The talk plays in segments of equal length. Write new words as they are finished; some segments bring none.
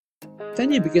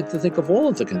Then you begin to think of all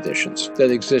of the conditions that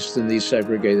exist in these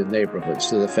segregated neighborhoods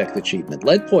that affect achievement.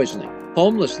 Lead poisoning,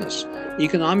 homelessness,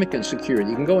 economic insecurity.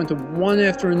 You can go into one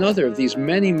after another of these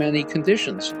many, many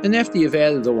conditions. And after you've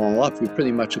added them all up, we've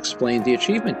pretty much explained the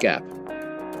achievement gap.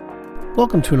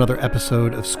 Welcome to another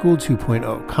episode of School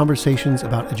 2.0, conversations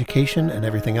about education and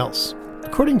everything else.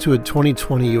 According to a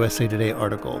 2020 USA Today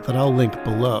article that I'll link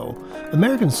below,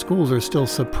 American schools are still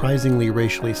surprisingly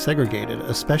racially segregated,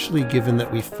 especially given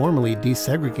that we formally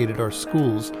desegregated our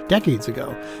schools decades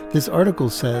ago. This article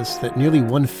says that nearly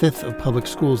 1/5 of public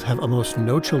schools have almost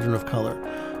no children of color,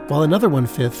 while another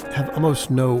 1/5 have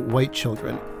almost no white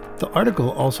children. The article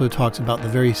also talks about the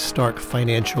very stark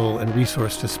financial and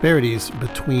resource disparities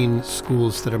between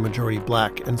schools that are majority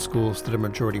black and schools that are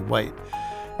majority white.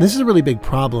 This is a really big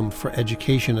problem for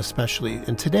education especially,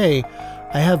 and today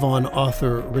I have on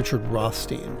author Richard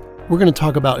Rothstein. We're going to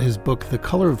talk about his book, The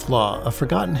Color of Law, A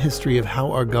Forgotten History of How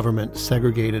Our Government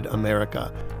Segregated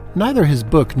America. Neither his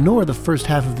book nor the first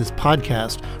half of this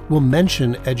podcast will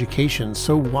mention education,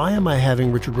 so why am I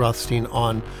having Richard Rothstein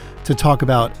on to talk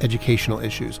about educational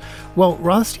issues? Well,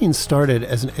 Rothstein started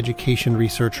as an education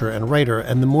researcher and writer,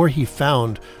 and the more he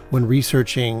found when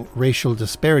researching racial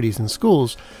disparities in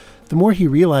schools, the more he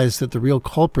realized that the real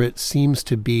culprit seems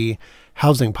to be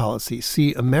housing policy.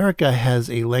 See, America has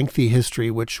a lengthy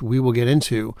history, which we will get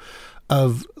into,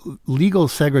 of legal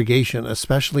segregation,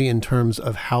 especially in terms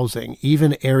of housing.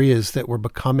 Even areas that were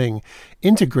becoming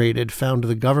integrated found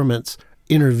the governments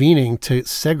intervening to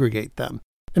segregate them.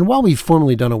 And while we've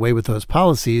formally done away with those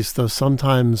policies, though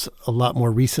sometimes a lot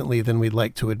more recently than we'd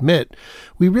like to admit,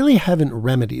 we really haven't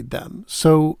remedied them.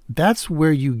 So that's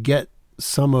where you get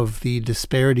some of the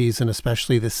disparities and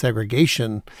especially the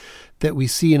segregation that we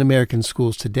see in American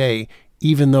schools today,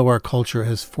 even though our culture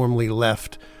has formally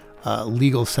left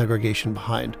legal segregation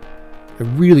behind. I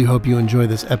really hope you enjoy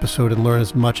this episode and learn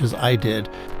as much as I did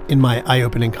in my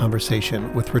eye-opening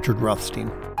conversation with Richard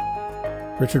Rothstein.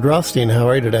 Richard Rothstein, how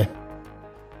are you today?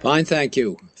 Fine, thank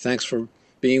you. Thanks for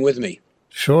being with me.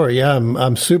 Sure, yeah.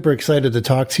 I'm super excited to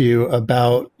talk to you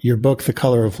about your book, The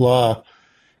Color of Law,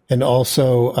 and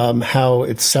also how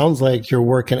it sounds like your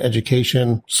work in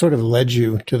education sort of led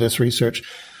you to this research.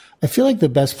 I feel like the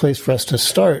best place for us to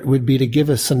start would be to give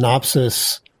a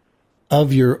synopsis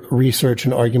of your research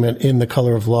and argument in The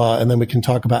Color of Law, and then we can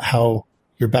talk about how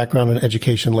your background in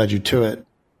education led you to it.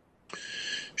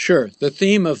 Sure. The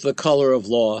theme of The Color of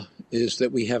Law is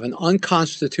that we have an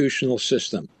unconstitutional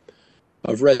system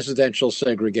of residential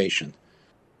segregation,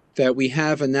 that we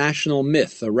have a national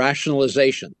myth, a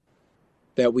rationalization,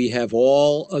 that we have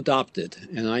all adopted,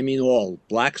 and I mean all,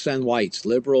 blacks and whites,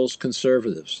 liberals,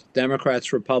 conservatives,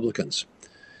 Democrats, Republicans.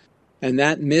 And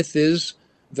that myth is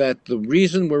that the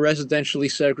reason we're residentially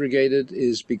segregated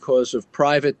is because of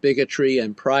private bigotry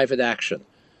and private action.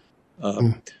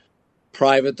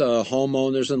 Private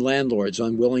homeowners and landlords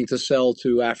unwilling to sell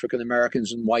to African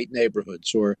Americans in white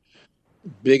neighborhoods, or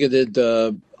bigoted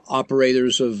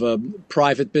operators of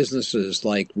private businesses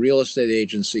like real estate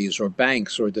agencies or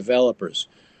banks or developers,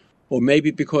 or maybe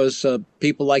because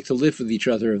people like to live with each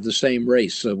other of the same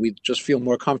race. We just feel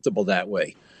more comfortable that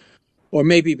way. Or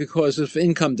maybe because of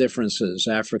income differences.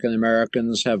 African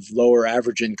Americans have lower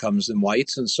average incomes than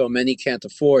whites, and so many can't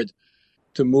afford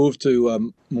to move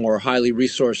to more highly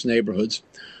resourced neighborhoods.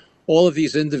 All of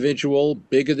these individual,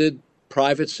 bigoted,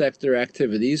 private sector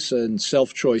activities and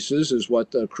self-choices is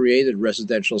what created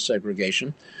residential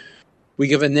segregation. We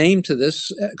give a name to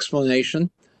this explanation.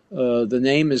 The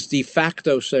name is de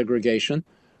facto segregation,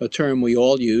 a term we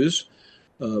all use.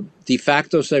 De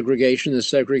facto segregation is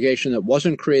segregation that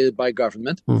wasn't created by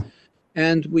government.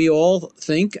 And we all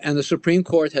think, and the Supreme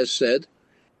Court has said,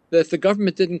 that if the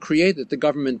government didn't create it, the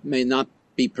government may not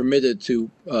be permitted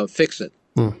to fix it.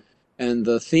 And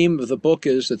the theme of the book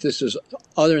is that this is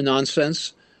utter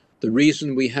nonsense. The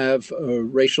reason we have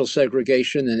racial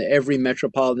segregation in every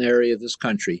metropolitan area of this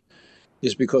country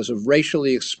is because of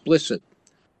racially explicit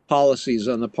policies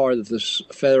on the part of the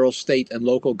federal, state, and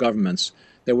local governments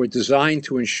that were designed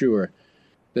to ensure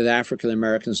that African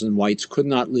Americans and whites could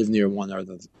not live near one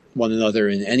another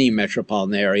in any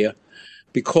metropolitan area.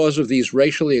 Because of these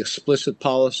racially explicit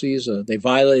policies, they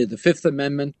violated the Fifth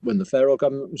Amendment when the federal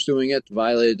government was doing it,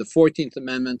 violated the 14th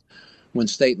Amendment when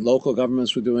state and local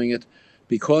governments were doing it.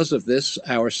 Because of this,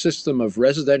 our system of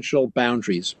residential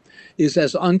boundaries is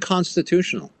as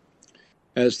unconstitutional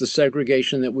as the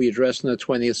segregation that we addressed in the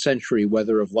 20th century,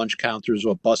 whether of lunch counters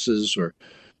or buses or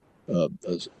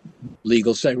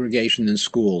legal segregation in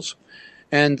schools.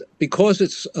 And because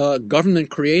it's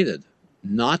government created,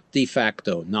 not de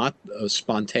facto, not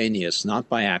spontaneous, not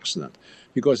by accident,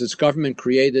 because it's government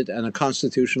created and a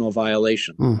constitutional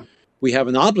violation. We have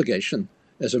an obligation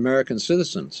as American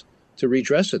citizens to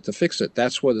redress it, to fix it.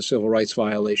 That's what a civil rights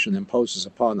violation imposes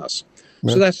upon us.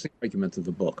 So that's the argument of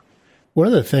the book. One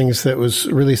of the things that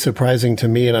was really surprising to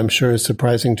me, and I'm sure is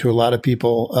surprising to a lot of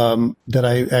people, that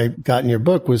I got in your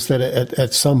book, was that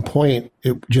at some point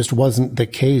it just wasn't the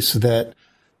case that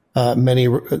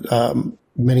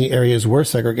many areas were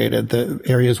segregated. The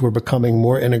areas were becoming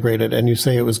more integrated, and you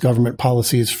say it was government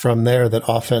policies from there that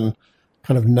often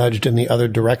kind of nudged in the other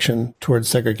direction towards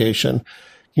segregation.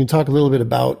 Can you talk a little bit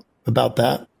about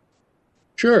that?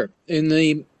 Sure. In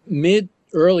the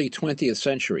early 20th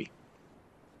century,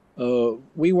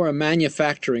 we were a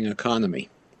manufacturing economy.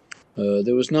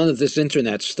 There was none of this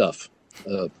internet stuff.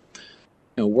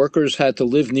 Workers had to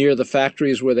live near the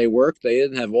factories where they worked. They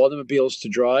didn't have automobiles to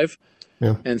drive.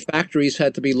 Yeah. And factories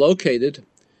had to be located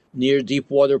near deep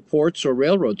water ports or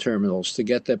railroad terminals to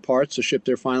get their parts to ship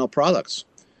their final products.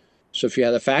 So if you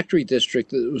had a factory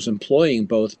district that was employing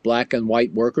both black and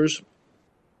white workers,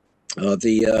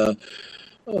 the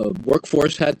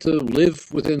workforce had to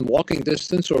live within walking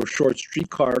distance or short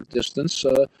streetcar distance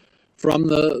from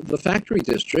the factory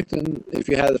district. And if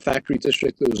you had a factory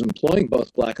district that was employing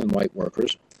both black and white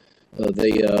workers,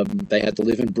 they had to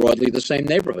live in broadly the same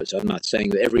neighborhoods. I'm not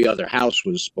saying that every other house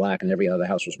was black and every other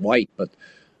house was white, but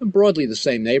broadly the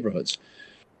same neighborhoods.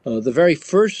 The very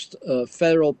first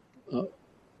federal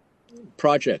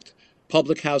project,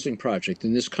 public housing project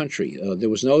in this country, there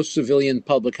was no civilian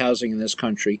public housing in this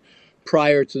country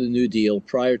prior to the New Deal,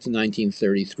 prior to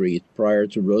 1933, prior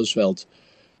to Roosevelt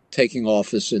taking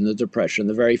office in the Depression.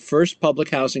 The very first public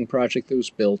housing project that was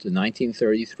built in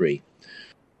 1933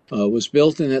 was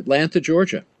built in Atlanta,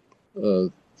 Georgia.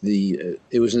 It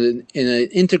was in an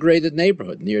integrated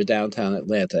neighborhood near downtown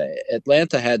Atlanta.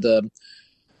 Atlanta had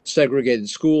segregated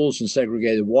schools and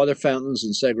segregated water fountains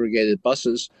and segregated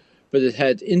buses, but it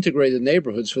had integrated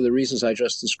neighborhoods for the reasons I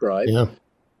just described. Yeah.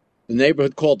 The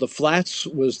neighborhood called the Flats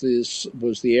was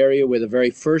the area where the very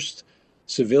first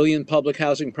civilian public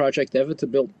housing project ever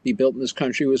to be built in this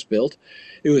country was built.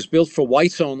 It was built for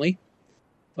whites only,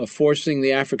 forcing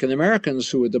the African Americans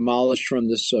who were demolished from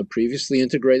this previously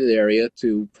integrated area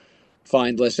to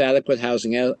find less adequate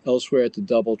housing elsewhere, to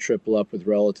double, triple up with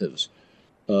relatives.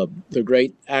 The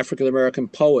great African American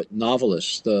poet,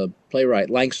 novelist, playwright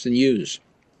Langston Hughes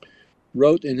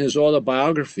wrote in his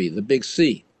autobiography, The Big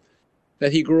C,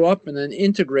 that he grew up in an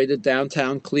integrated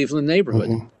downtown Cleveland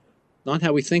neighborhood. Not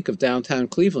how we think of downtown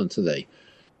Cleveland today.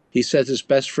 He said his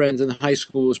best friend in high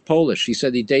school was Polish. He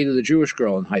said he dated a Jewish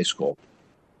girl in high school.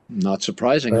 Not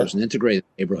surprising. It was an integrated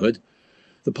neighborhood.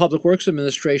 The Public Works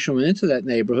Administration went into that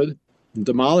neighborhood,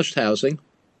 demolished housing,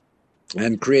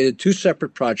 and created two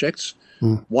separate projects,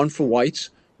 one for whites,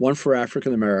 one for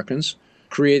African Americans,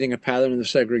 creating a pattern of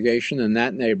segregation in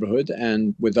that neighborhood,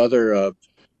 and with other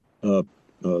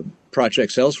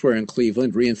projects elsewhere in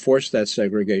Cleveland, reinforced that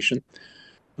segregation.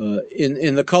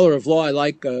 In The Color of Law, I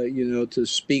like to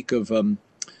speak of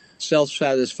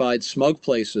self-satisfied smug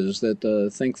places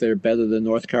that think they're better than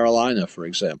North Carolina, for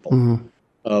example.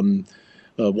 One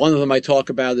of them I talk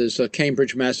about is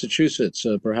Cambridge, Massachusetts.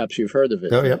 Perhaps you've heard of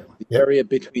it. Oh, yeah. The area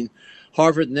between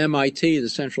Harvard and MIT, the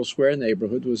Central Square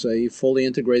neighborhood, was a fully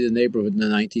integrated neighborhood in the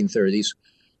 1930s.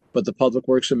 But the Public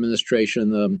Works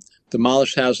Administration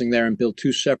demolished housing there and built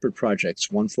two separate projects,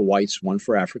 one for whites, one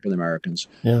for African Americans,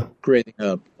 creating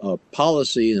a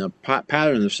policy and a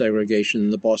pattern of segregation in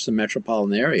the Boston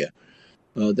metropolitan area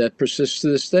that persists to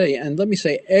this day. And let me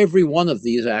say, every one of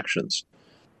these actions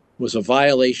was a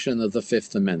violation of the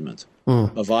Fifth Amendment,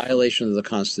 a violation of the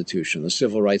Constitution, a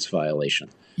civil rights violation.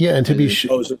 Yeah, and to be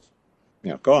sure.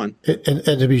 Yeah, go on. And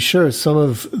to be sure, some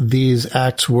of these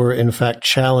acts were in fact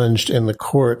challenged in the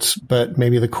courts, but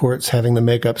maybe the courts, having the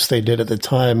makeups they did at the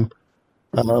time,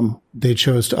 they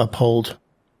chose to uphold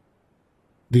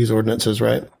these ordinances,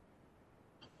 right?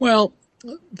 Well,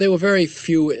 there were very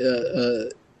few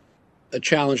a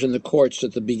challenge in the courts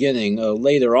at the beginning.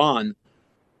 Later on,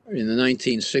 in the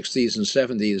 1960s and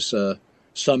 70s,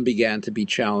 some began to be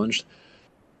challenged.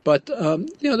 But,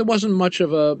 there wasn't much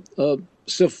of a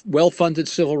well-funded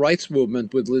civil rights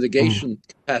movement with litigation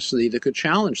capacity that could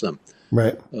challenge them.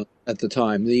 Right. At the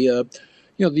time. The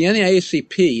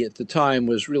NAACP at the time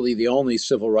was really the only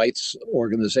civil rights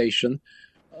organization,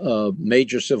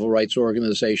 major civil rights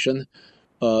organization.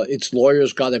 Its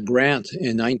lawyers got a grant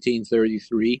in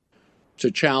 1933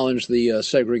 to challenge the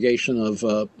segregation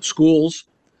of schools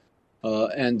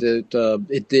And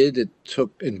it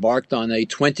embarked on a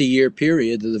 20-year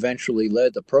period that eventually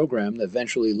led the program that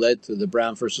eventually led to the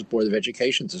Brown versus Board of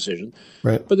Education decision.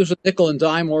 Right. But it was a nickel and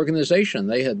dime organization.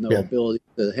 They had no Yeah. ability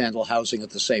to handle housing at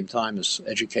the same time as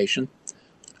education,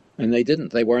 and they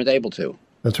didn't. They weren't able to.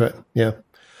 That's right. Yeah.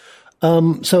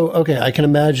 Okay, I can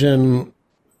imagine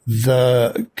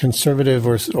the conservative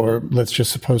or let's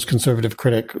just suppose conservative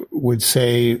critic would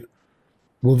say,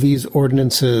 well, these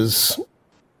ordinances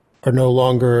are no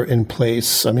longer in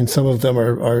place. I mean, some of them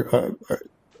are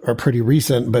pretty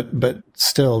recent, but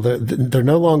still, they're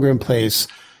no longer in place.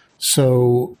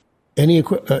 So any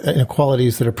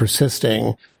inequalities that are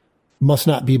persisting must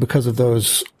not be because of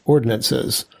those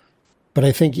ordinances. But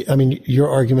I mean, your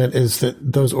argument is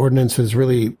that those ordinances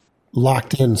really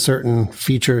locked in certain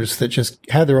features that just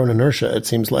had their own inertia, it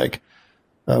seems like.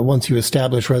 Once you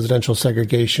establish residential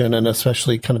segregation and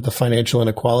especially kind of the financial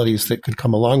inequalities that could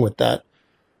come along with that,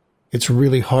 it's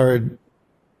really hard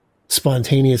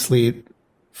spontaneously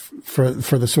for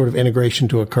the sort of integration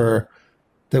to occur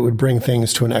that would bring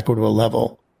things to an equitable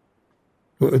level.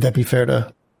 Would that be fair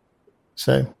to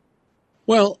say?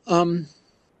 Well, I'm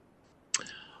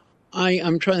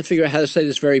trying to figure out how to say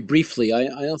this very briefly. I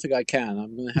don't think I can.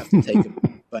 I'm going to have to take it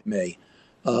if I may.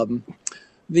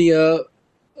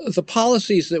 The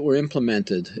policies that were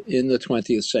implemented in the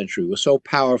 20th century were so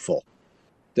powerful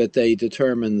that they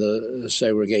determined the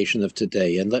segregation of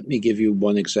today. And let me give you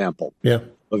one example. Yeah.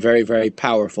 A very, very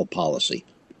powerful policy.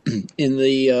 In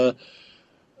the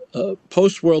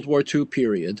post-World War II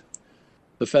period,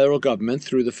 the federal government,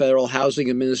 through the Federal Housing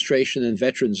Administration and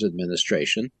Veterans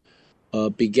Administration,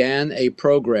 began a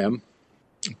program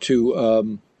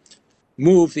to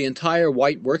move the entire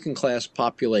white working class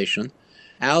population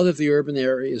out of the urban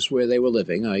areas where they were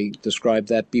living. I described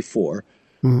that before.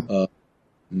 Mm-hmm.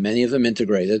 Many of them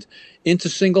integrated into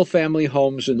single-family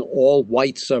homes in all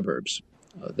white suburbs.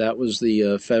 That was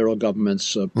the federal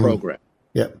government's program.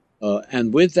 Yeah.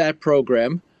 And with that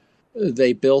program,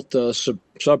 they built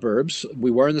suburbs.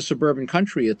 We were in the suburban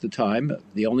country at the time.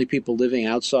 The only people living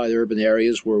outside urban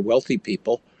areas were wealthy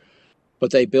people.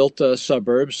 But they built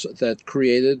suburbs that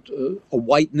created a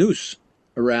white noose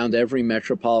around every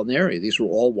metropolitan area. These were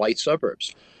all white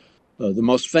suburbs. The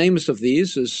most famous of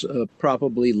these is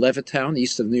probably Levittown,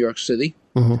 east of New York City.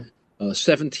 Mm-hmm.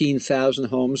 17,000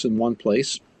 homes in one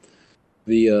place.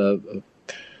 The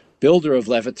builder of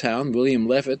Levittown, William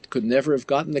Levitt, could never have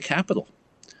gotten the capital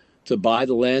to buy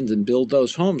the land and build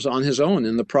those homes on his own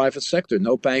in the private sector.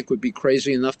 No bank would be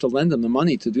crazy enough to lend him the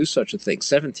money to do such a thing.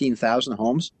 17,000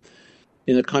 homes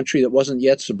in a country that wasn't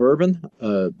yet suburban.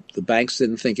 The banks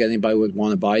didn't think anybody would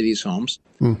want to buy these homes.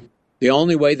 Mm. The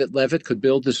only way that Levitt could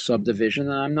build this subdivision,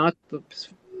 and I'm not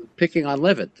picking on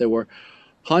Levitt, there were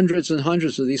hundreds and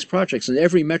hundreds of these projects in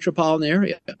every metropolitan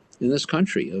area in this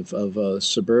country of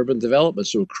suburban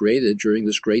developments that were created during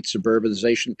this great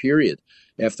suburbanization period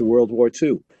after World War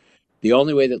II. The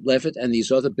only way that Levitt and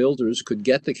these other builders could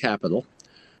get the capital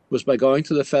was by going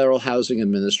to the Federal Housing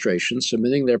Administration,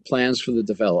 submitting their plans for the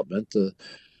development,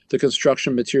 the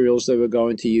construction materials they were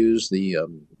going to use, the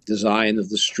design of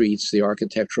the streets, the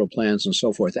architectural plans, and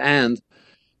so forth, and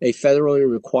a federally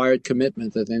required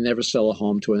commitment that they never sell a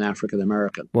home to an African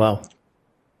American. Wow.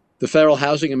 The Federal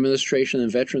Housing Administration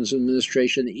and Veterans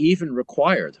Administration even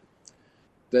required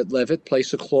that Levitt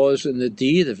place a clause in the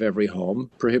deed of every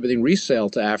home prohibiting resale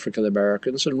to African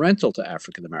Americans and rental to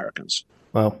African Americans.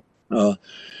 Wow.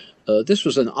 This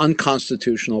was an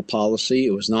unconstitutional policy.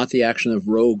 It was not the action of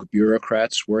rogue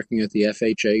bureaucrats working at the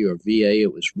FHA or VA.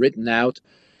 It was written out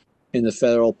in the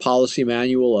federal policy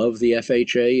manual of the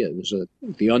FHA. It was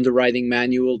the underwriting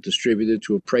manual distributed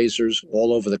to appraisers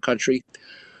all over the country,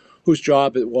 whose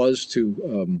job it was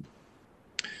to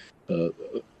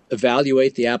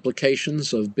evaluate the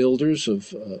applications of builders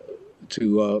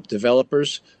to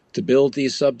developers to build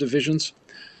these subdivisions.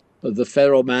 The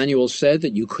federal manual said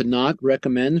that you could not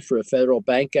recommend for a federal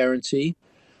bank guarantee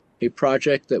a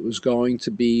project that was going to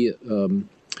be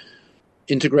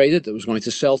integrated, that was going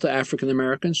to sell to African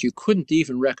Americans. You couldn't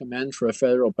even recommend for a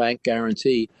federal bank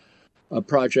guarantee a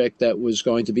project that was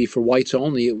going to be for whites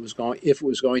only. If it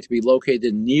was going to be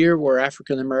located near where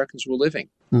African Americans were living,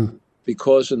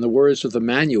 because in the words of the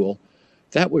manual,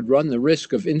 that would run the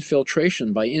risk of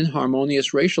infiltration by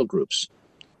inharmonious racial groups.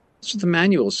 That's what the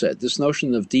manual said. This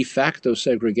notion of de facto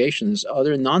segregation is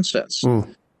utter nonsense.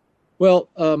 Well,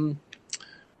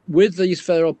 with these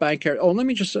federal bank guarantees, let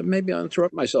me just, maybe I'll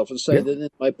interrupt myself and say that in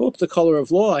my book, The Color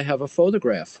of Law, I have a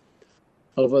photograph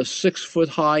of a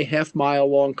 6-foot-high,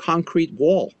 half-mile-long concrete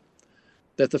wall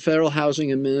that the Federal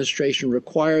Housing Administration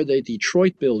required a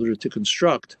Detroit builder to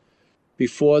construct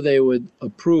before they would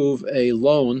approve a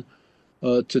loan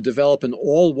to develop an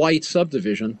all-white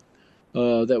subdivision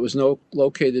that was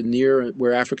located near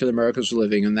where African Americans were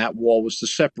living, and that wall was to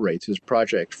separate his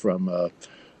project from a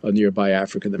nearby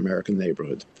African American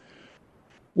neighborhood.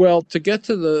 Well, to get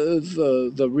to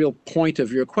the real point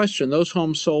of your question, those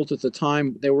homes sold at the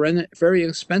time, they were very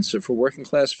expensive for working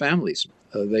class families.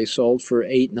 They sold for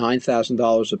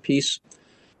 $8,000-9,000 a piece.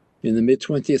 In the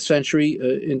mid-20th century,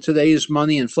 in today's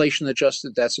money, inflation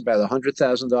adjusted, that's about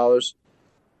 $100,000.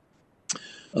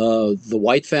 The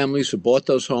white families who bought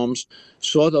those homes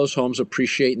saw those homes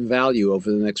appreciate in value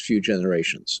over the next few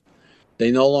generations.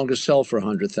 They no longer sell for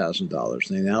 $100,000.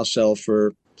 They now sell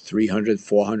for $300,000,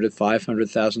 $400,000,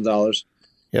 $500,000.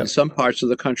 Yep. In some parts of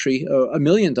the country, $1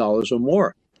 million or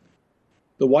more.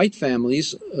 The white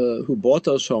families who bought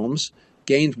those homes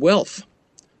gained wealth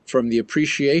from the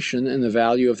appreciation and the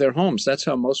value of their homes. That's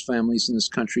how most families in this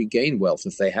country gain wealth,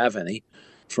 if they have any,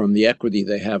 from the equity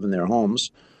they have in their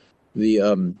homes.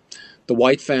 The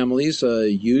white families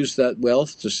use that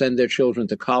wealth to send their children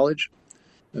to college.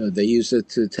 They use it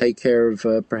to take care of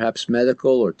perhaps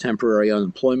medical or temporary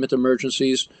unemployment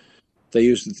emergencies. They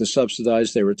used it to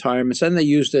subsidize their retirements, and they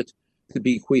used it to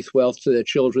bequeath wealth to their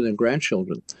children and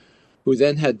grandchildren, who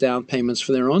then had down payments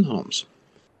for their own homes.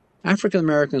 African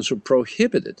Americans were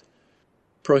prohibited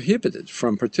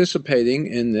from participating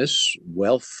in this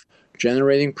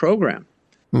wealth-generating program.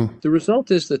 The result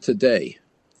is that today,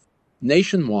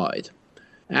 nationwide,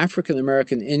 African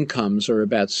American incomes are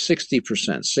about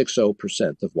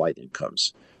 60% of white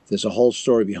incomes. There's a whole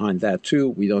story behind that, too.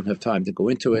 We don't have time to go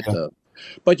into it.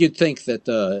 But you'd think that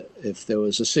if there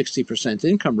was a 60%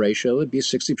 income ratio, it'd be a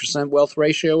 60% wealth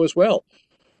ratio as well.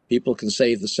 People can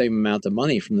save the same amount of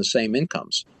money from the same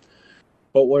incomes.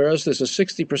 But whereas there's a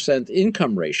 60%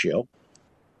 income ratio,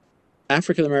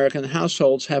 African American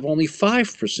households have only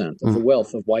 5% of the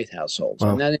wealth of white households.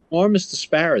 Wow. And that enormous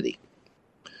disparity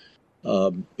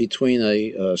between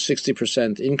a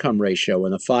 60% income ratio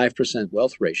and a 5%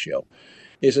 wealth ratio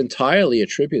is entirely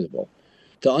attributable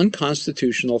to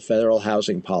unconstitutional federal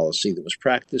housing policy that was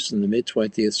practiced in the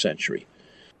mid-20th century,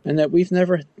 and that we've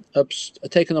never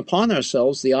taken upon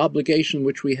ourselves the obligation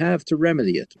which we have to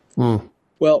remedy it.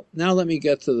 Well, now let me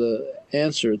get to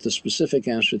the specific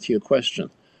answer to your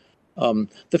question.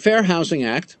 The Fair Housing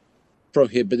Act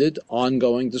prohibited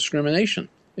ongoing discrimination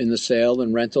in the sale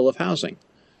and rental of housing.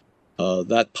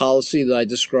 That policy that I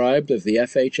described of the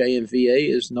FHA and VA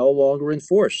is no longer in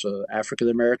force. African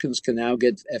Americans can now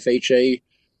get FHA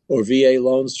or VA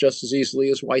loans just as easily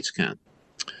as whites can.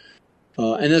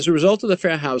 And as a result of the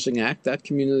Fair Housing Act, that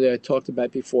community I talked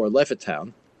about before,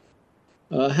 Levittown,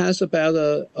 has about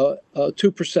a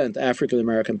 2% African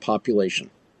American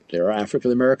population. There are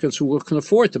African Americans who can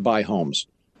afford to buy homes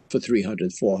for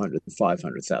 $300,000, $400,000,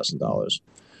 $500,000.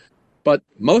 But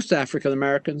most African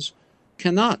Americans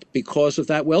cannot because of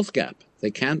that wealth gap. They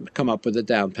can't come up with a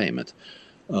down payment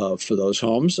for those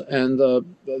homes, and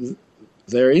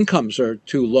their incomes are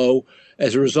too low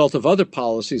as a result of other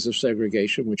policies of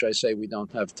segregation, which I say we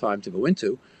don't have time to go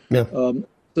into, so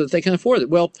that they can afford it.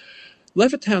 Well,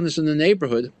 Levittown is in a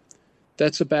neighborhood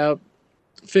that's about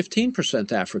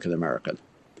 15% African American.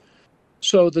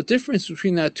 So the difference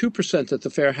between that 2% that the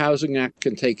Fair Housing Act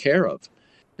can take care of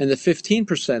and the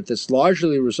 15% that's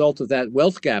largely a result of that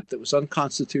wealth gap that was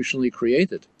unconstitutionally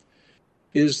created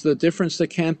is the difference that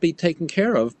can't be taken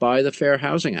care of by the Fair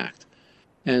Housing Act.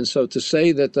 And so to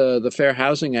say that the Fair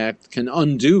Housing Act can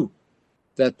undo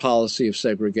that policy of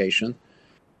segregation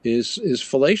is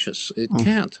fallacious. It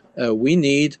can't.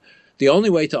 The only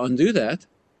way to undo that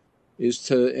is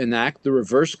to enact the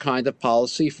reverse kind of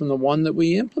policy from the one that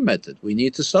we implemented. We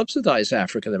need to subsidize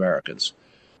African Americans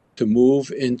to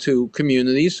move into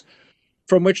communities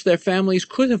from which their families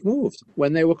could have moved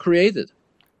when they were created,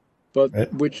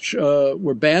 but which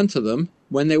were banned to them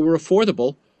when they were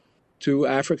affordable to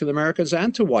African Americans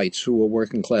and to whites who were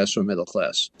working class or middle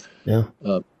class.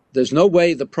 There's no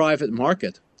way the private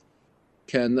market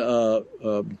can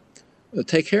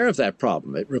take care of that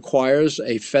problem. It requires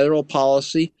a federal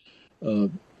policy,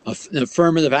 an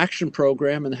affirmative action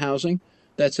program in housing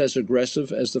that's as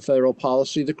aggressive as the federal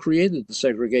policy that created the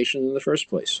segregation in the first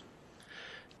place.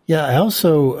 Yeah, I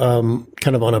also,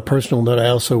 kind of on a personal note, I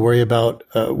also worry about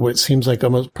what seems like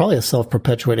almost probably a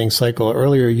self-perpetuating cycle.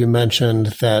 Earlier, you mentioned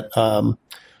that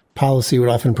policy would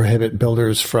often prohibit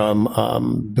builders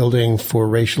from building for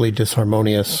racially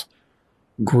disharmonious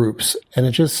groups. And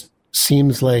it just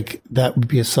seems like that would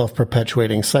be a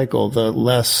self-perpetuating cycle. The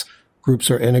less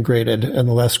groups are integrated and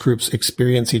the less groups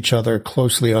experience each other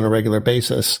closely on a regular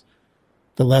basis,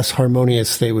 the less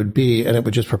harmonious they would be, and it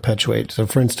would just perpetuate. So,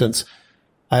 for instance,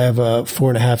 I have a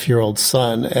 4.5-year-old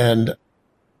son, and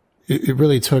it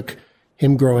really took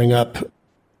him growing up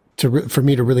for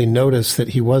me to really notice that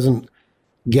he wasn't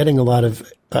getting a lot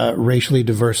of racially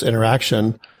diverse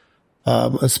interaction,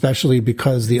 especially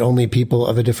because the only people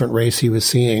of a different race he was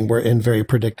seeing were in very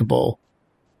predictable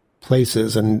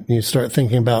places. And you start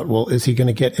thinking about, well, is he going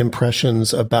to get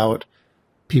impressions about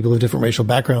people of different racial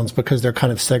backgrounds because they're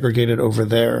kind of segregated over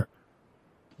there?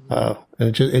 And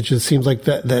it just seems like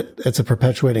that it's a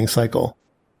perpetuating cycle.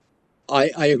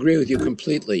 I agree with you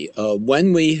completely.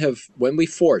 When we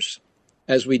force,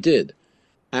 as we did,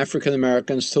 African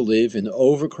Americans to live in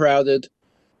overcrowded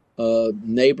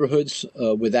neighborhoods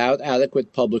without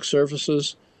adequate public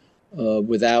services,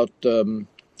 without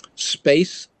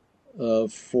space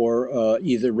for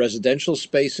either residential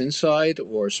space inside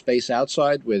or space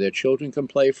outside where their children can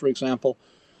play, for example,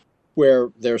 where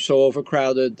they're so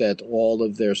overcrowded that all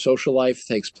of their social life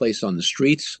takes place on the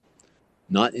streets,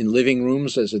 not in living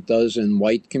rooms as it does in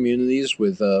white communities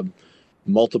with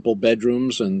multiple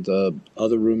bedrooms and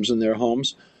other rooms in their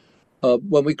homes.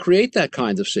 When we create that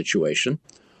kind of situation,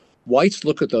 whites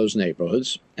look at those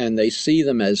neighborhoods and they see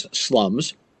them as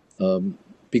slums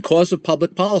because of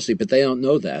public policy, but they don't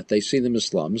know that. They see them as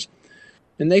slums.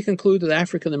 And they conclude that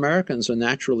African Americans are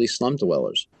naturally slum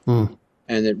dwellers. Mm.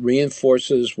 And it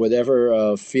reinforces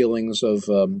whatever feelings of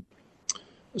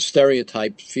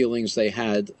stereotyped feelings they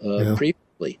had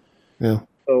previously. Yeah.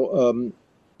 So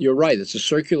you're right. It's a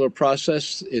circular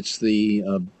process. It's the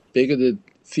bigoted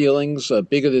feelings,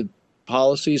 bigoted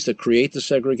policies that create the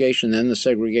segregation, and the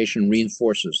segregation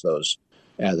reinforces those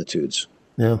attitudes.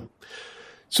 Yeah.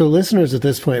 So listeners at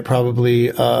this point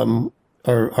probably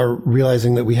are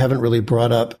realizing that we haven't really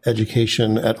brought up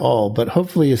education at all, but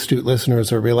hopefully astute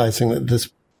listeners are realizing that this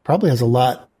probably has a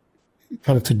lot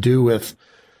kind of to do with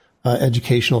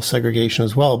educational segregation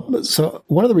as well. So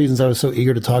one of the reasons I was so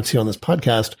eager to talk to you on this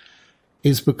podcast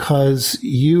is because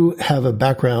you have a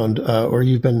background, or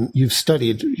you've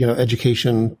studied,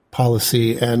 education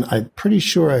policy. And I'm pretty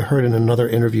sure I heard in another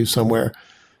interview somewhere,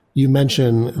 you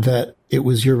mentioned that it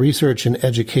was your research in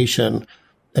education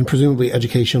and presumably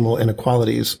educational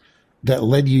inequalities that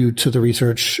led you to the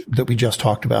research that we just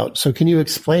talked about. So can you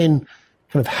explain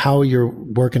kind of how your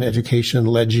work in education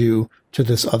led you to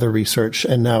this other research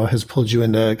and now has pulled you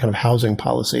into kind of housing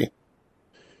policy?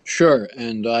 Sure,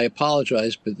 and I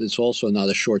apologize, but it's also not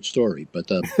a short story, but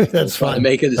that's fine. I'll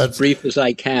make it as brief as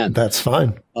I can. That's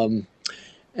fine.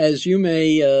 As you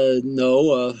may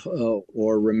know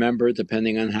or remember,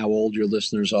 depending on how old your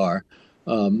listeners are,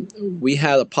 we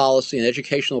had a policy, an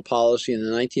educational policy in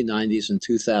the 1990s and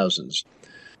 2000s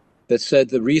that said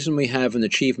the reason we have an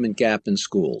achievement gap in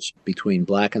schools between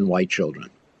black and white children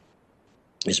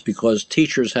is because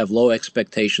teachers have low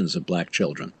expectations of black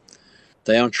children.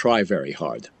 They don't try very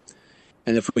hard.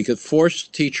 And if we could force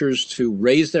teachers to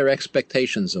raise their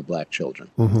expectations of black children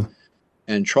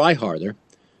and try harder,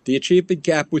 the achievement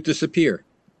gap would disappear.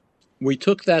 We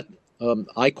took that,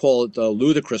 I call it a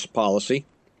ludicrous policy.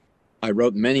 I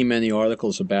wrote many, many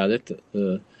articles about it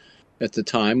at the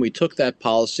time. We took that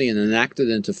policy and enacted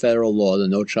into federal law the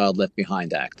No Child Left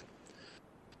Behind Act,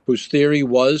 whose theory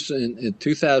was, in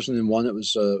 2001, it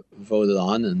was voted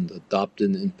on and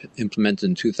adopted and implemented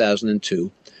in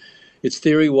 2002. Its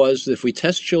theory was that if we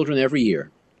test children every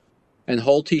year and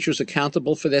hold teachers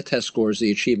accountable for their test scores, the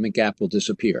achievement gap will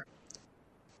disappear.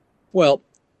 Well,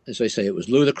 as I say, it was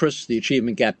ludicrous. The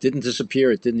achievement gap didn't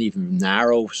disappear. It didn't even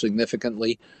narrow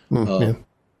significantly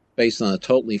based on a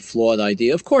totally flawed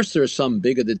idea. Of course, there are some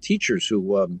bigoted teachers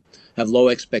who have low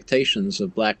expectations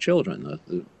of black children.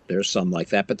 There's some like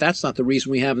that, but that's not the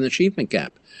reason we have an achievement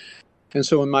gap. And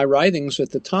so in my writings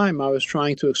at the time, I was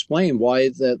trying to explain why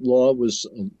that law was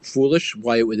foolish,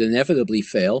 why it would inevitably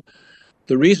fail.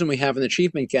 The reason we have an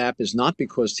achievement gap is not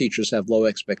because teachers have low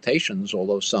expectations,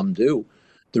 although some do.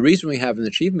 The reason we have an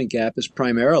achievement gap is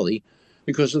primarily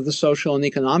because of the social and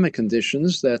economic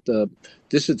conditions that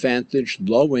disadvantaged,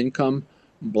 low-income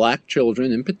black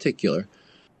children in particular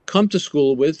come to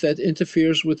school with that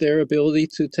interferes with their ability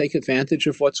to take advantage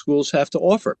of what schools have to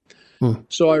offer.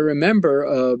 So I remember,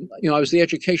 I was the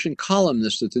education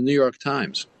columnist at the New York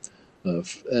Times.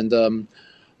 And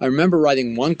I remember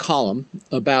writing one column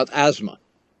about asthma.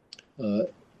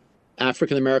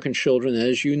 African-American children,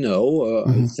 as you know,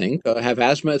 I think, have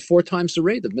asthma at 4 times the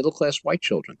rate of middle-class white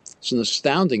children. It's an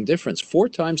astounding difference, 4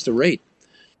 times the rate.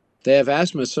 They have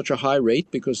asthma at such a high rate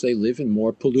because they live in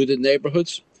more polluted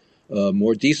neighborhoods,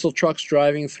 more diesel trucks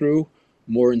driving through,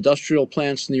 more industrial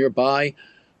plants nearby,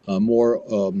 more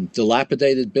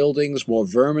dilapidated buildings, more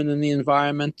vermin in the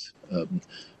environment,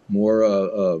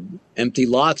 more empty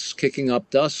lots kicking up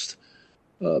dust.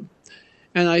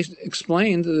 And I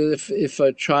explained that if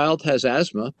a child has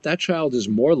asthma, that child is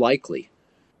more likely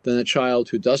than a child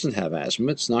who doesn't have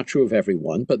asthma. It's not true of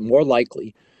everyone, but more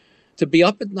likely to be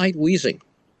up at night wheezing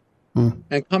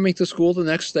and coming to school the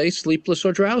next day sleepless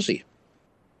or drowsy.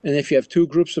 And if you have two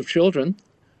groups of children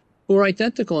who are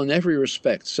identical in every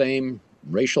respect, same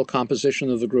racial composition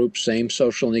of the group, same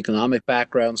social and economic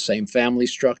background, same family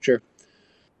structure,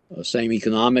 same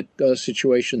economic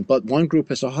situation, but one group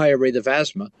has a higher rate of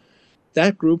asthma,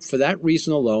 that group, for that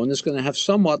reason alone, is going to have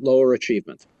somewhat lower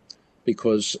achievement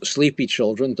because sleepy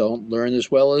children don't learn as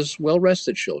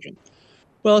well-rested children.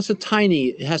 Well,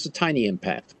 it has a tiny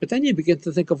impact. But then you begin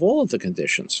to think of all of the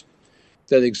conditions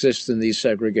that exist in these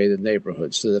segregated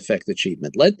neighborhoods that affect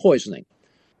achievement. Lead poisoning.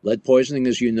 Lead poisoning,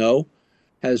 as you know,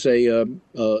 has an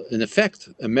effect,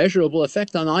 a measurable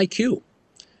effect on IQ.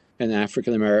 And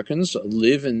African Americans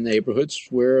live in neighborhoods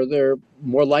where they're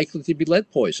more likely to be lead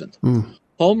poisoned.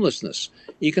 Homelessness,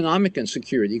 economic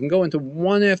insecurity. You can go into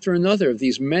one after another of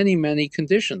these many, many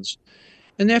conditions.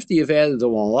 And after you've added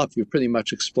them all up, you've pretty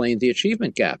much explained the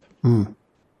achievement gap.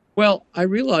 Well, I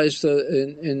realized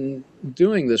in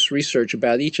doing this research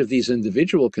about each of these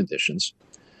individual conditions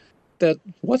that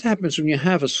what happens when you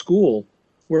have a school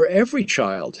where every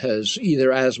child has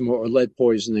either asthma or lead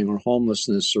poisoning or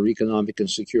homelessness or economic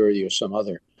insecurity or some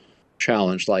other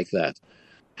challenge like that.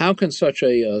 How can such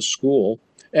a school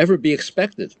ever be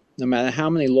expected, no matter how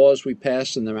many laws we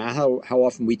pass and no matter how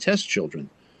often we test children,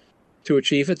 to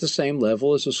achieve at the same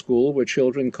level as a school where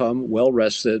children come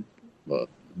well-rested,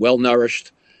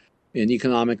 well-nourished, in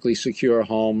economically secure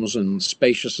homes and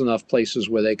spacious enough places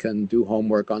where they can do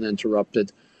homework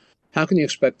uninterrupted? How can you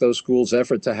expect those schools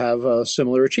ever to have a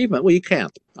similar achievement? Well, you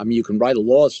can't. I mean, you can write a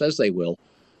law that says they will,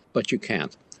 but you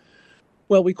can't.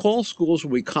 Well, we call schools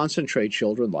where we concentrate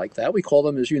children like that, we call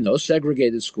them, as you know,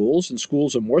 segregated schools, and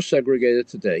schools are more segregated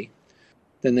today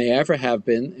than they ever have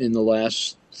been in the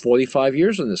last 45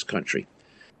 years in this country.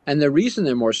 And the reason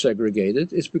they're more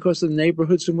segregated is because the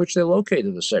neighborhoods in which they're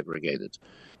located are segregated.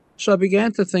 So I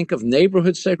began to think of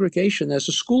neighborhood segregation as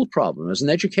a school problem, as an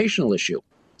educational issue.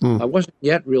 I wasn't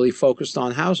yet really focused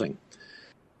on housing.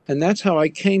 And that's how I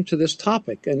came to this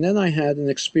topic. And then I had an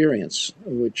experience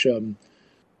which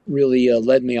really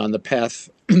led me on the path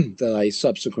that I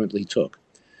subsequently took.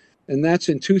 And that's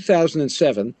in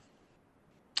 2007,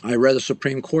 I read a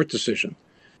Supreme Court decision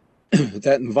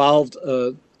that involved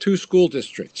two school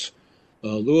districts,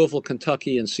 Louisville,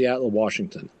 Kentucky, and Seattle,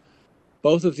 Washington.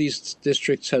 Both of these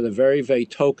districts had a very, very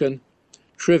token,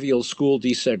 trivial school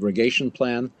desegregation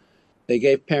plan. They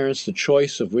gave parents the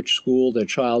choice of which school their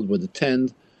child would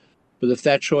attend, but if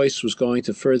that choice was going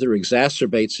to further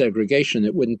exacerbate segregation,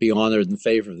 it wouldn't be honored in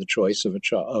favor of the choice of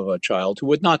a child who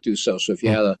would not do so. So if you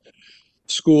had a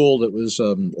school that was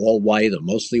all white or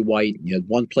mostly white, and you had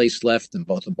one place left and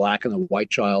both a black and a white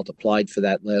child applied for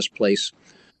that last place,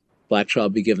 black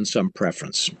child would be given some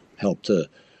preference, help to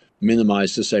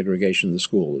minimize the segregation in the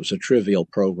school. It was a trivial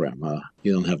program.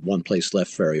 You don't have one place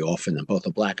left very often, and both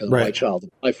a black and a white child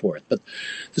apply for it. But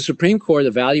the Supreme Court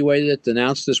evaluated it,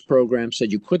 denounced this program,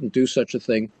 said you couldn't do such a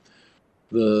thing.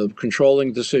 The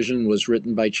controlling decision was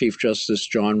written by Chief Justice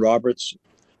John Roberts.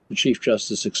 The Chief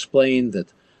Justice explained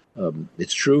that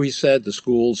it's true, he said, the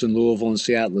schools in Louisville and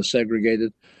Seattle are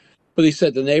segregated, but he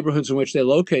said the neighborhoods in which they're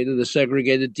located are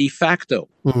segregated de facto.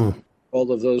 All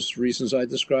of those reasons I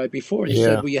described before. He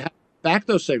said, well, you have de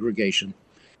facto segregation,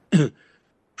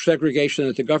 segregation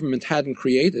that the government hadn't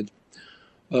created.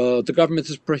 The government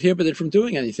is prohibited from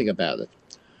doing anything about it.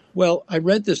 Well, I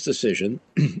read this decision,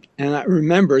 and I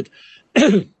remembered,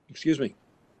 excuse me,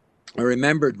 I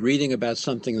remembered reading about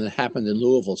something that happened in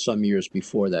Louisville some years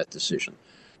before that decision.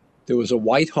 There was a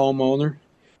white homeowner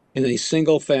in a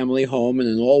single-family home in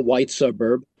an all-white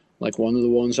suburb, like one of the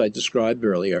ones I described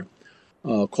earlier,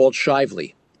 called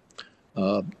Shively.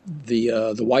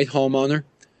 The white homeowner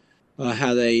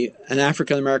had an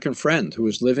African-American friend who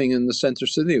was living in the center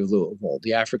city of Louisville.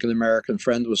 The African-American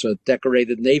friend was a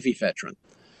decorated Navy veteran,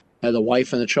 had a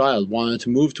wife and a child, wanted to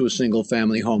move to a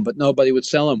single-family home, but nobody would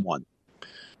sell him one.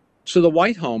 So the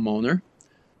white homeowner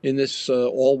in this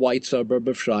all-white suburb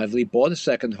of Shively bought a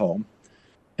second home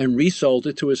and resold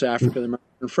it to his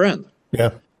African-American friend.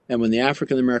 And when the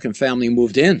African-American family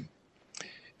moved in,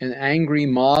 an angry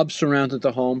mob surrounded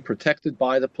the home, protected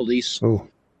by the police.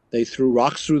 They threw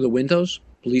rocks through the windows.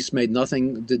 Police did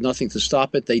nothing to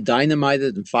stop it. They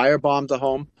dynamited and firebombed the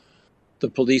home.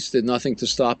 The police did nothing to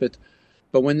stop it.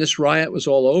 But when this riot was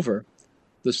all over,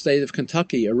 the state of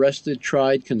Kentucky arrested,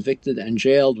 tried, convicted, and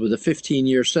jailed with a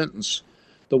 15-year sentence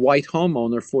the white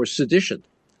homeowner for sedition,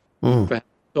 for having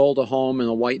sold a home in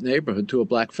a white neighborhood to a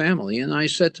black family. And I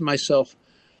said to myself,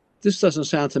 this doesn't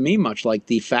sound to me much like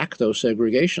de facto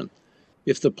segregation.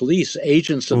 If the police,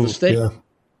 agents of the state, Yeah.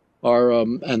 are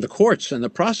and the courts and the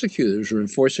prosecutors are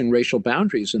enforcing racial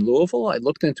boundaries in Louisville, I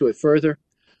looked into it further.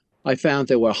 I found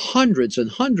there were hundreds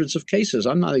and hundreds of cases,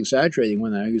 I'm not exaggerating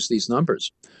when I use these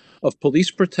numbers, of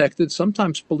police protected,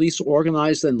 sometimes police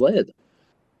organized and led,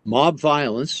 mob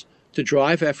violence to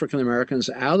drive African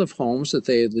Americans out of homes that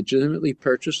they had legitimately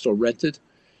purchased or rented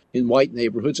in white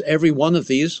neighborhoods. Every one of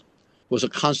these was a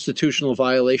constitutional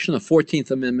violation, a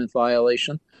 14th Amendment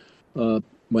violation,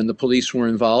 when the police were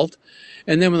involved.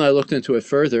 And then when I looked into it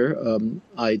further,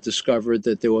 I discovered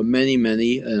that there were many,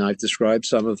 many, and I've described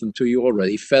some of them to you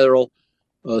already, federal,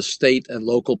 state, and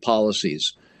local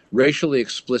policies, racially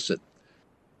explicit,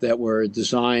 that were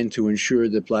designed to ensure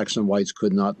that blacks and whites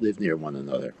could not live near one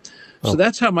another. So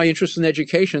that's how my interest in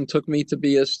education took me to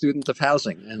be a student of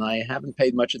housing, and I haven't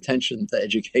paid much attention to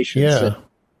education since.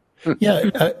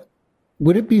 Yeah.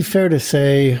 Would it be fair to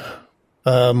say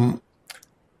that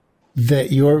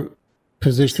your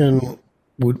position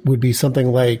would be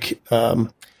something like,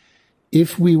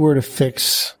 if we were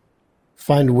to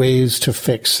find ways to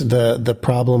fix the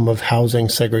problem of housing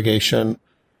segregation,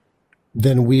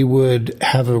 then we would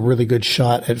have a really good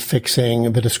shot at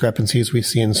fixing the discrepancies we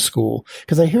see in school?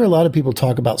 Because I hear a lot of people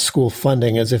talk about school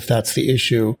funding as if that's the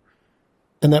issue.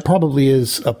 And that probably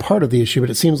is a part of the issue, but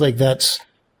it seems like the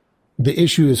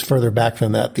issue is further back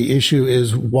than that. The issue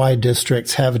is why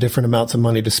districts have different amounts of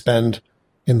money to spend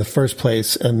in the first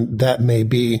place. And that may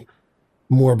be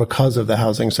more because of the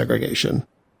housing segregation.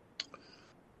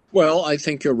 Well, I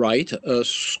think you're right.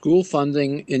 School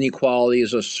funding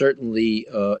inequalities are certainly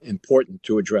important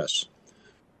to address.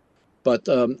 But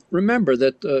remember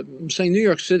that, say, New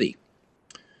York City,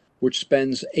 which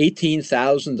spends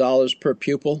 $18,000 per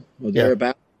pupil or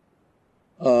thereabout,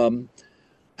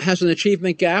 has an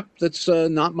achievement gap that's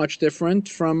not much different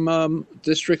from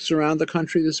districts around the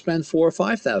country that spend $4,000 or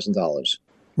 $5,000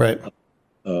 right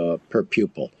per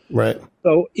pupil. Right.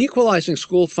 So equalizing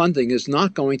school funding is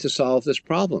not going to solve this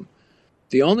problem.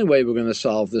 The only way we're going to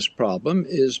solve this problem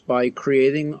is by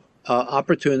creating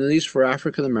opportunities for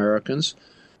African Americans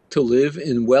to live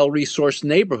in well-resourced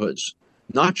neighborhoods,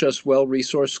 not just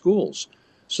well-resourced schools,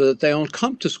 so that they don't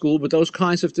come to school with those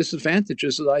kinds of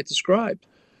disadvantages that I described.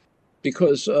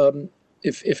 Because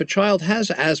if a child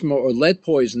has asthma or lead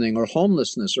poisoning or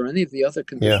homelessness or any of the other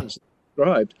conditions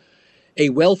described, a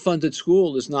well-funded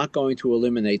school is not going to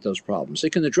eliminate those problems. It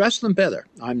can address them better.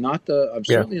 I'm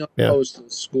certainly not opposed to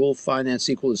school finance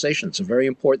equalization. It's a very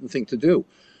important thing to do.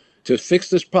 To fix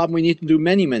this problem, we need to do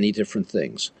many, many different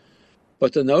things.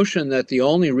 But the notion that the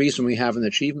only reason we have an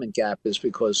achievement gap is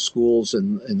because schools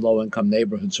in low-income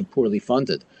neighborhoods are poorly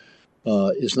funded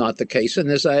is not the case.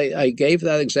 And as I gave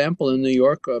that example in New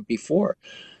York before,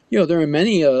 there are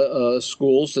many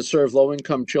schools that serve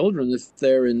low-income children, if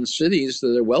they're in cities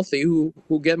that are wealthy, who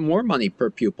get more money per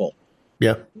pupil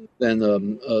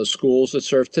than schools that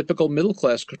serve typical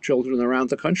middle-class children around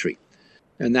the country.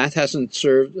 And that hasn't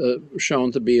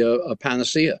shown to be a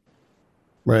panacea.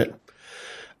 Right.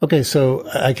 Okay, so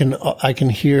I can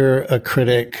hear a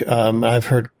critic. I've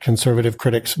heard conservative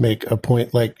critics make a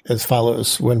point like as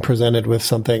follows when presented with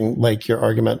something like your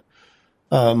argument.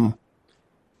 Are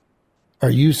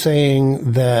you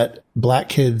saying that black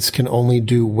kids can only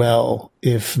do well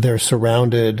if they're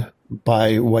surrounded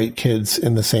by white kids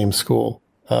in the same school?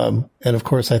 And of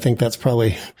course, I think that's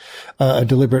probably a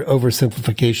deliberate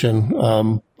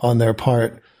oversimplification on their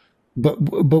part. But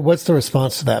what's the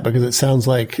response to that? Because it sounds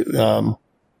like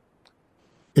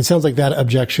that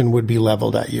objection would be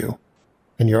leveled at you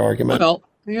in your argument. Well,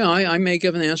 I may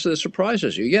give an answer that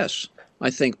surprises you. Yes, I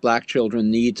think black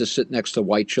children need to sit next to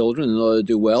white children in order to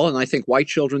do well, and I think white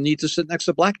children need to sit next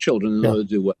to black children in order to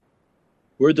do well.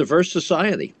 We're a diverse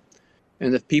society,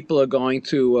 and if people are going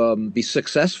to be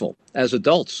successful as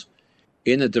adults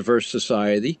in a diverse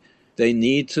society, they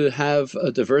need to have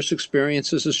diverse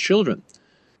experiences as children.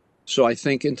 So I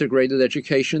think integrated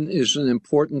education is an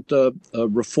important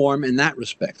reform in that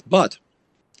respect. But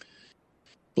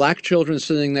black children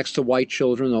sitting next to white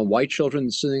children or white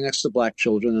children sitting next to black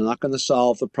children are not going to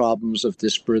solve the problems of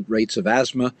disparate rates of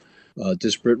asthma,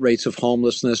 disparate rates of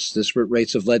homelessness, disparate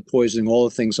rates of lead poisoning, all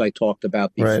the things I talked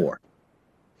about before.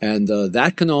 Right. And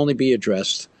that can only be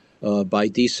addressed by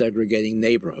desegregating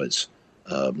neighborhoods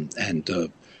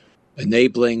and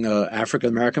enabling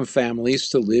African-American families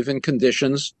to live in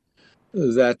conditions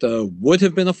that would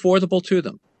have been affordable to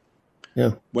them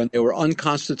when they were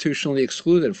unconstitutionally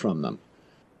excluded from them,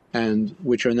 and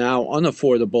which are now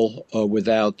unaffordable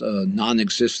without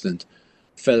non-existent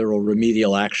federal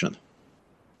remedial action.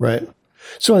 Right.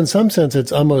 So in some sense,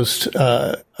 it's almost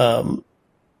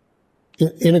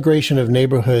integration of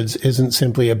neighborhoods isn't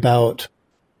simply about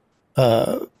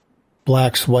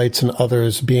blacks, whites, and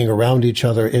others being around each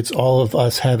other. It's all of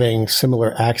us having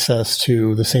similar access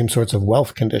to the same sorts of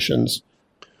wealth conditions.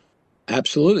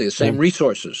 Absolutely. The same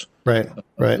resources. Right.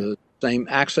 The same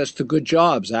access to good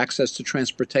jobs, access to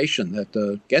transportation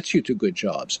that gets you to good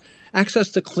jobs, access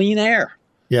to clean air.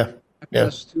 Yeah.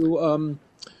 Access to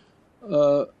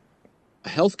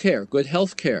healthcare, good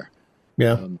healthcare.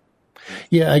 Yeah.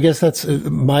 I guess that's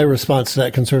my response to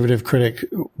that conservative critic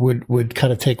would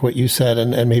kind of take what you said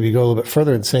and maybe go a little bit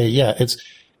further and say,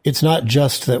 it's not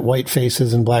just that white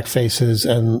faces and black faces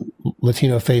and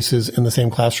Latino faces in the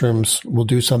same classrooms will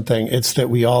do something. It's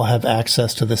that we all have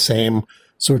access to the same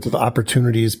sorts of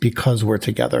opportunities because we're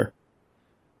together.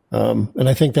 And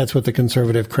I think that's what the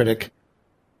conservative critic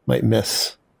might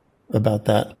miss about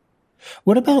that.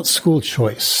 What about school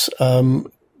choice?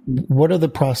 What are the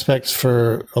prospects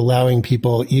for allowing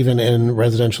people, even in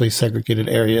residentially segregated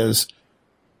areas,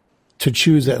 to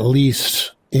choose at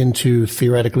least into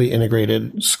theoretically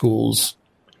integrated schools?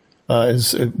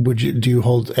 Do you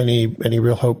hold any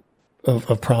real hope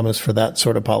of promise for that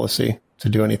sort of policy to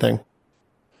do anything?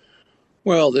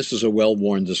 Well, this is a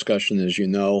well-worn discussion, as you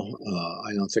know.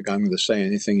 I don't think I'm going to say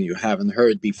anything you haven't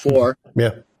heard before.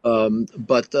 Yeah.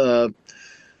 But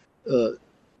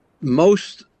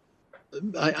most,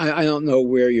 I don't know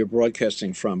where you're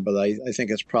broadcasting from, but I think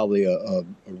it's probably a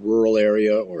rural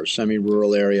area or a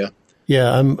semi-rural area.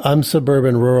 Yeah, I'm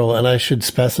suburban rural, and I should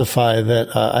specify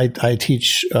that I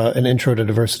teach an intro to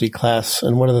diversity class,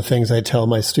 and one of the things I tell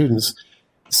my students,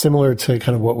 similar to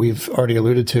kind of what we've already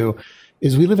alluded to,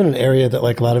 is we live in an area that,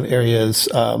 like a lot of areas,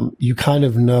 you kind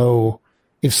of know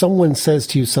if someone says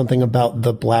to you something about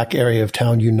the black area of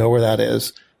town, you know where that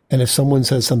is. And if someone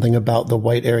says something about the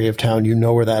white area of town, you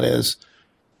know where that is.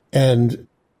 And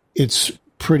it's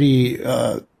pretty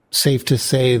safe to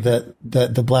say that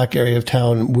the black area of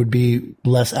town would be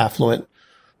less affluent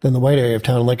than the white area of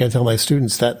town. Like I tell my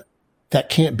students, that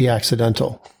can't be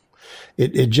accidental.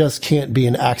 It just can't be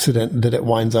an accident that it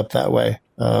winds up that way.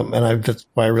 And that's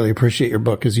why I really appreciate your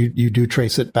book, because you do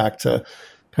trace it back to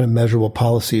kind of measurable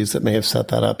policies that may have set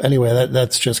that up. Anyway,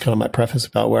 that's just kind of my preface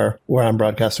about where I'm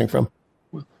broadcasting from.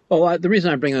 Well, the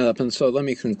reason I bring that up, and so let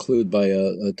me conclude by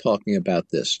talking about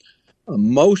this.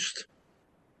 Most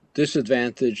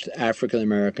disadvantaged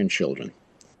African-American children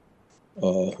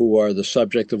who are the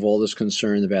subject of all this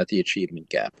concern about the achievement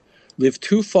gap live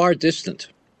too far distant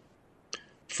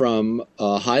from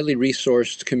highly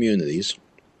resourced communities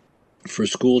for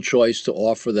school choice to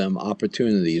offer them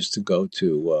opportunities to go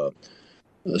to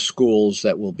schools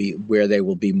that will be where they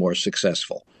will be more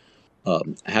successful.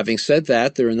 Having said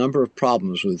that, there are a number of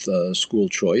problems with school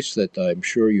choice that I'm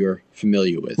sure you're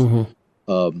familiar with.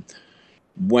 Mm-hmm.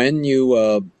 When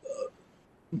you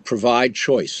provide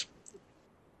choice,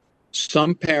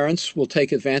 some parents will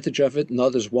take advantage of it and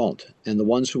others won't. And the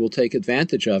ones who will take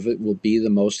advantage of it will be the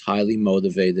most highly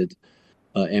motivated,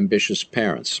 ambitious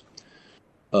parents,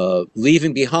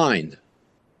 leaving behind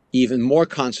even more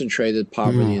concentrated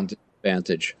poverty and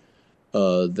disadvantage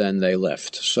than they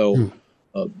left. So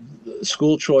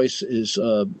school choice is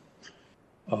a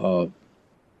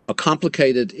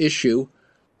complicated issue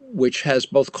which has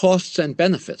both costs and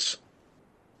benefits.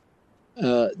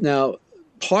 Now,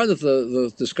 part of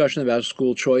the discussion about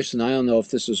school choice, and I don't know if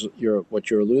this is what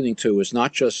you're alluding to, is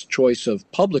not just choice of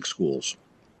public schools,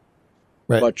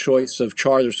 right, but choice of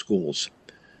charter schools.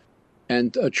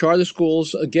 And charter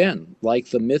schools, again, like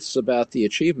the myths about the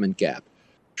achievement gap,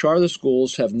 charter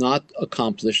schools have not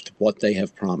accomplished what they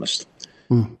have promised.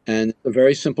 And a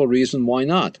very simple reason why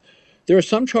not. There are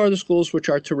some charter schools which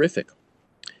are terrific,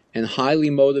 and highly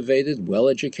motivated,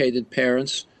 well-educated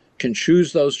parents can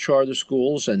choose those charter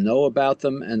schools and know about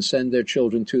them and send their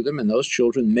children to them, and those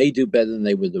children may do better than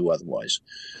they would do otherwise.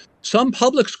 Some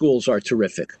public schools are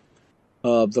terrific.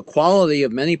 The quality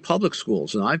of many public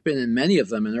schools, and I've been in many of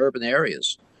them in urban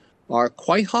areas, are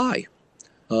quite high.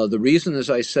 The reason, as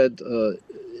I said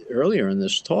earlier in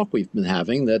this talk we've been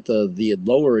having, that the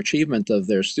lower achievement of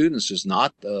their students is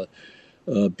not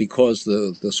because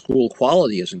the school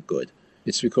quality isn't good.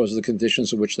 It's because of the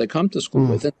conditions in which they come to school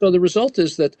with. And so the result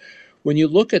is that when you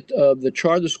look at the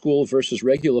charter school versus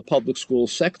regular public school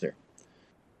sector,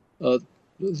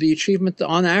 the achievement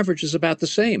on average is about the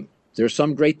same. There are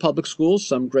some great public schools,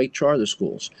 some great charter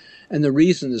schools. And the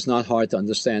reason is not hard to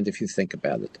understand if you think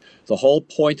about it. The whole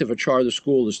point of a charter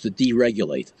school is to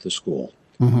deregulate the school.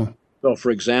 Mm-hmm. So, for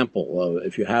example,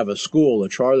 if you have a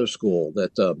charter school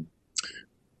that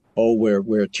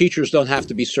where teachers don't have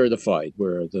to be certified,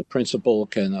 where the principal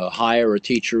can hire a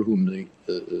teacher whom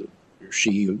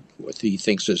he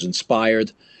thinks is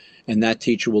inspired, and that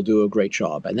teacher will do a great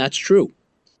job. And that's true.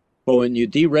 But when you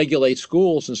deregulate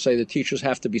schools and say the teachers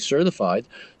have to be certified,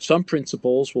 some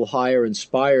principals will hire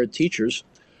inspired teachers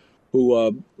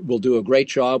who will do a great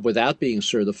job without being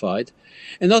certified,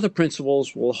 and other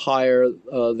principals will hire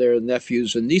their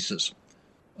nephews and nieces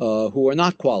who are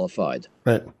not qualified.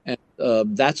 Right.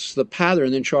 And that's the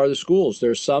pattern in charter schools.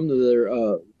 There's some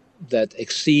that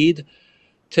exceed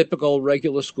typical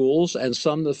regular schools, and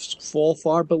some that fall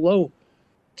far below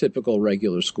typical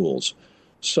regular schools.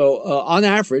 So on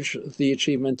average, the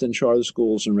achievement in charter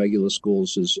schools and regular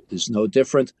schools is no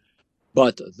different.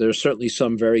 But there's certainly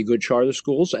some very good charter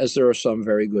schools, as there are some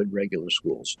very good regular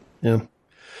schools. Yeah.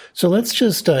 So let's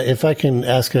just, if I can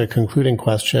ask a concluding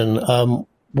question,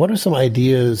 what are some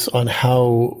ideas on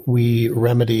how we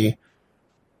remedy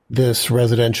this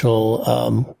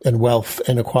residential and wealth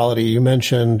inequality? You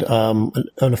mentioned an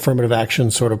affirmative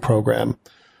action sort of program.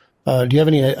 Do you have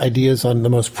any ideas on the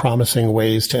most promising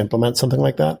ways to implement something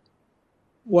like that?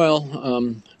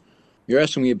 Well, you're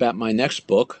asking me about my next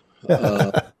book.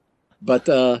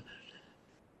 But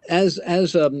as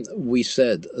we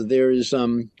said, there's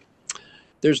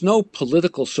no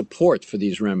political support for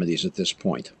these remedies at this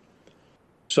point.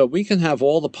 So we can have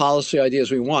all the policy ideas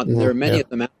we want, and there are many of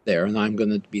them out there, and I'm going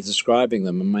to be describing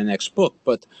them in my next book.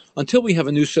 But until we have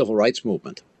a new civil rights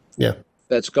movement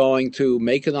that's going to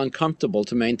make it uncomfortable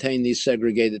to maintain these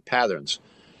segregated patterns,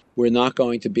 we're not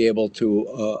going to be able to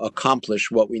accomplish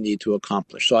what we need to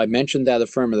accomplish. So I mentioned that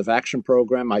affirmative action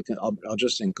program. I'll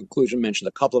just in conclusion mention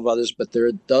a couple of others, but there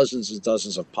are dozens and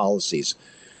dozens of policies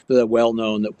that are well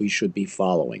known that we should be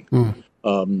following.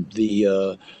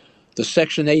 The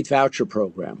Section 8 voucher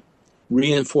program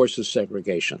reinforces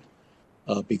segregation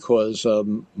because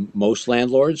most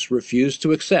landlords refuse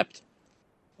to accept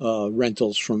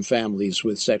rentals from families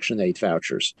with Section 8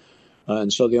 vouchers.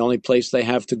 And so the only place they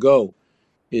have to go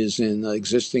is in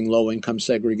existing low-income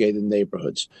segregated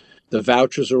neighborhoods. The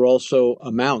vouchers are also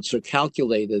amounts are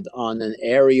calculated on an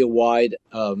area-wide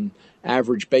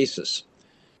average basis.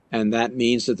 And that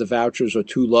means that the vouchers are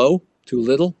too low, too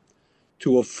little,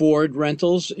 to afford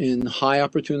rentals in high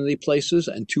opportunity places,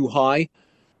 and too high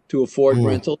to afford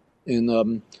rentals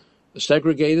in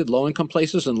segregated low-income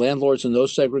places. And landlords in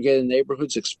those segregated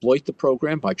neighborhoods exploit the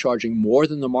program by charging more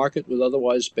than the market would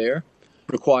otherwise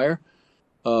require.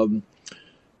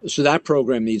 So that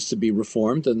program needs to be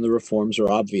reformed, and the reforms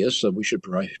are obvious. We should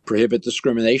prohibit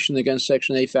discrimination against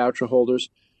Section 8 voucher holders,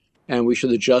 and we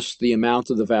should adjust the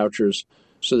amount of the vouchers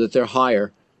so that they're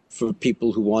higher for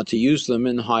people who want to use them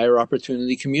in higher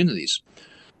opportunity communities.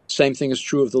 Same thing is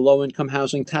true of the low-income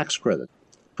housing tax credit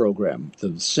program,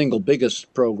 the single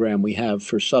biggest program we have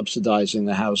for subsidizing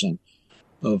the housing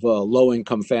of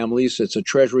low-income families. It's a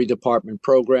Treasury Department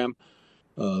program.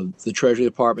 The Treasury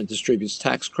Department distributes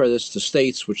tax credits to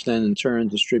states, which then in turn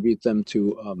distribute them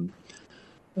to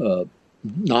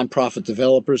nonprofit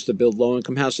developers to build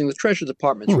low-income housing. The Treasury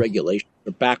Department's regulations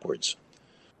are backwards.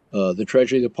 The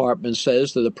Treasury Department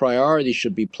says that a priority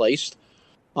should be placed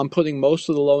on putting most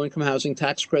of the low-income housing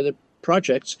tax credit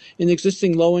projects in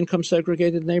existing low-income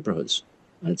segregated neighborhoods.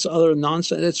 That's utter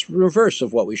nonsense. It's reverse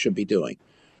of what we should be doing.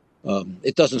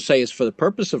 It doesn't say it's for the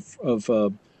purpose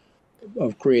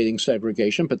of creating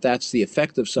segregation, but that's the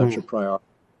effect of such a priority.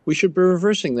 We should be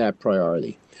reversing that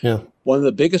priority. Yeah. One of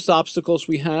the biggest obstacles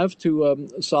we have to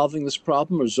solving this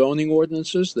problem are zoning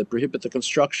ordinances that prohibit the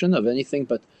construction of anything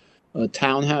but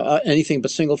anything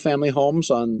but single-family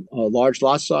homes on large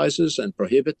lot sizes, and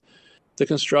prohibit the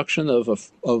construction of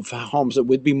homes that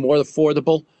would be more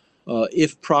affordable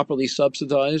if properly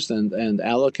subsidized and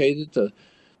allocated to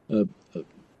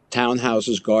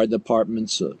townhouses, garden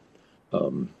apartments,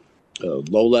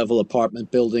 low-level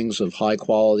apartment buildings of high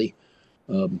quality.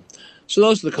 So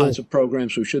those are the kinds of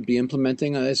programs we should be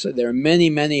implementing. I said there are many,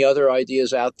 many other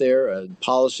ideas out there,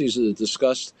 policies that are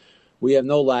discussed. We have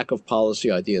no lack of policy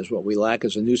ideas. What we lack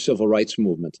is a new civil rights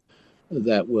movement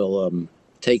that will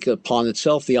take upon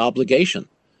itself the obligation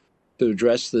to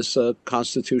address this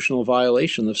constitutional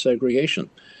violation of segregation.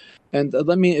 And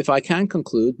let me, if I can,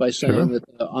 conclude by saying that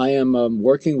I am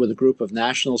working with a group of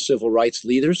national civil rights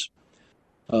leaders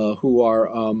who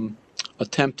are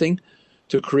attempting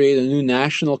to create a new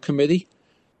national committee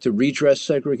to redress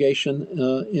segregation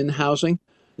in housing.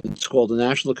 It's called the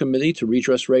National Committee to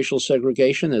Redress Racial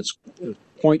Segregation. Its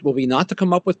point will be not to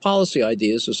come up with policy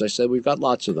ideas. As I said, we've got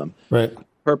lots of them. Right. The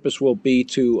purpose will be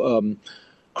to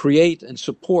create and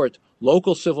support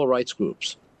local civil rights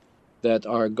groups that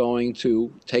are going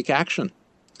to take action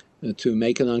to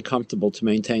make it uncomfortable to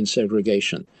maintain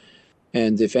segregation.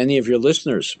 And if any of your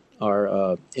listeners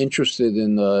are interested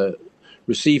in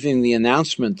receiving the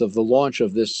announcement of the launch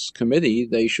of this committee,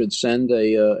 they should send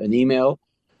an email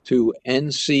to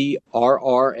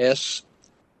ncrrs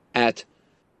at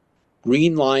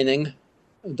greenlining.org.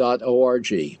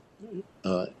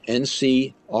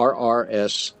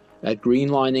 ncrrs at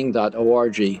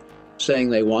greenlining.org, saying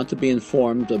they want to be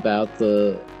informed about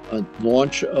the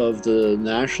launch of the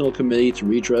National Committee to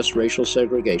Redress Racial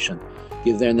Segregation.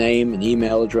 Give their name and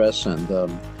email address and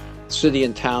city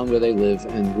and town where they live,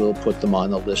 and we'll put them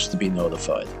on the list to be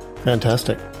notified.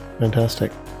 Fantastic.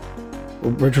 Fantastic.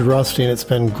 Well, Richard Rothstein, it's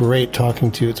been great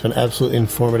talking to you. It's been absolutely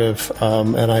informative,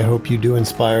 and I hope you do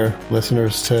inspire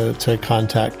listeners to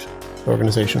contact the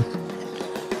organization.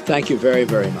 Thank you very,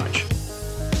 very much.